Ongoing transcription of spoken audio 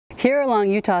Here along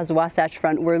Utah's Wasatch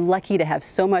Front, we're lucky to have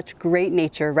so much great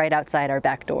nature right outside our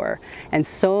back door, and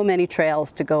so many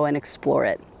trails to go and explore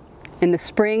it. In the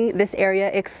spring, this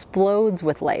area explodes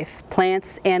with life.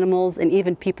 Plants, animals, and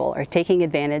even people are taking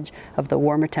advantage of the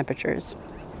warmer temperatures.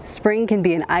 Spring can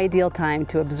be an ideal time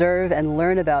to observe and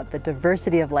learn about the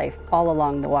diversity of life all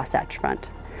along the Wasatch Front.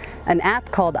 An app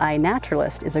called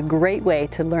iNaturalist is a great way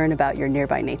to learn about your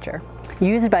nearby nature.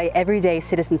 Used by everyday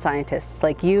citizen scientists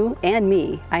like you and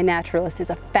me, iNaturalist is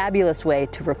a fabulous way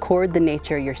to record the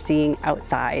nature you're seeing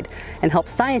outside and help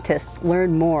scientists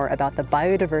learn more about the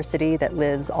biodiversity that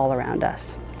lives all around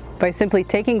us. By simply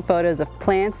taking photos of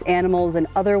plants, animals, and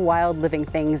other wild living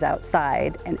things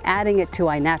outside and adding it to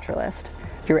iNaturalist,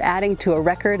 you're adding to a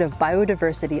record of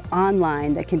biodiversity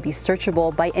online that can be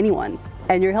searchable by anyone.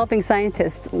 And you're helping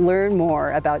scientists learn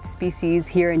more about species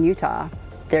here in Utah,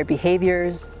 their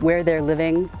behaviors, where they're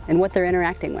living, and what they're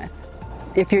interacting with.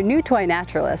 If you're new to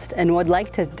iNaturalist and would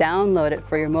like to download it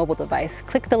for your mobile device,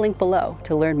 click the link below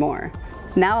to learn more.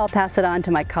 Now I'll pass it on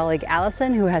to my colleague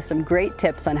Allison, who has some great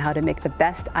tips on how to make the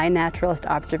best iNaturalist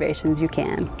observations you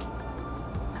can.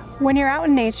 When you're out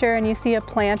in nature and you see a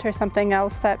plant or something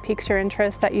else that piques your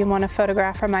interest that you want to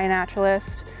photograph from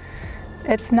iNaturalist,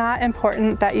 it's not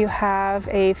important that you have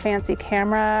a fancy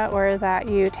camera or that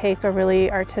you take a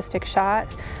really artistic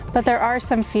shot, but there are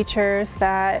some features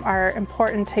that are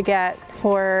important to get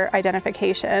for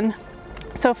identification.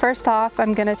 So first off,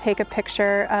 I'm going to take a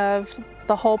picture of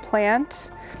the whole plant,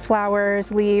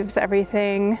 flowers, leaves,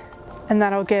 everything, and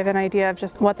that'll give an idea of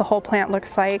just what the whole plant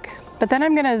looks like. But then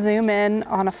I'm going to zoom in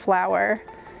on a flower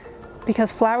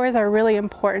because flowers are really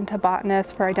important to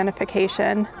botanists for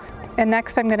identification. And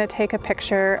next I'm going to take a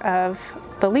picture of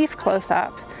the leaf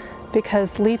close-up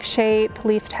because leaf shape,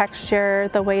 leaf texture,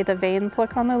 the way the veins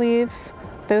look on the leaves,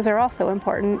 those are also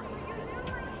important.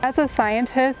 As a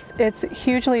scientist, it's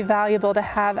hugely valuable to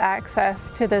have access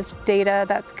to this data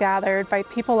that's gathered by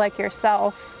people like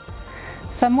yourself.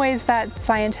 Some ways that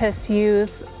scientists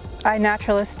use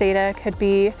iNaturalist data could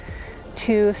be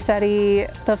to study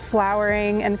the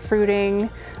flowering and fruiting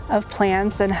of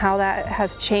plants and how that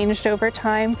has changed over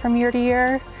time from year to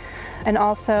year, and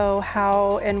also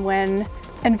how and when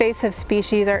invasive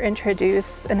species are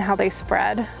introduced and how they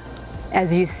spread.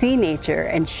 As you see nature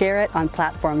and share it on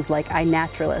platforms like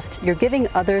iNaturalist, you're giving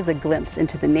others a glimpse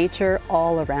into the nature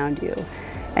all around you.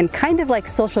 And kind of like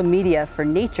social media for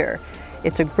nature,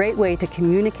 it's a great way to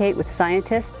communicate with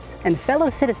scientists and fellow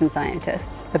citizen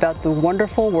scientists about the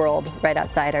wonderful world right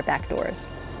outside our back doors.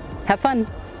 Have fun!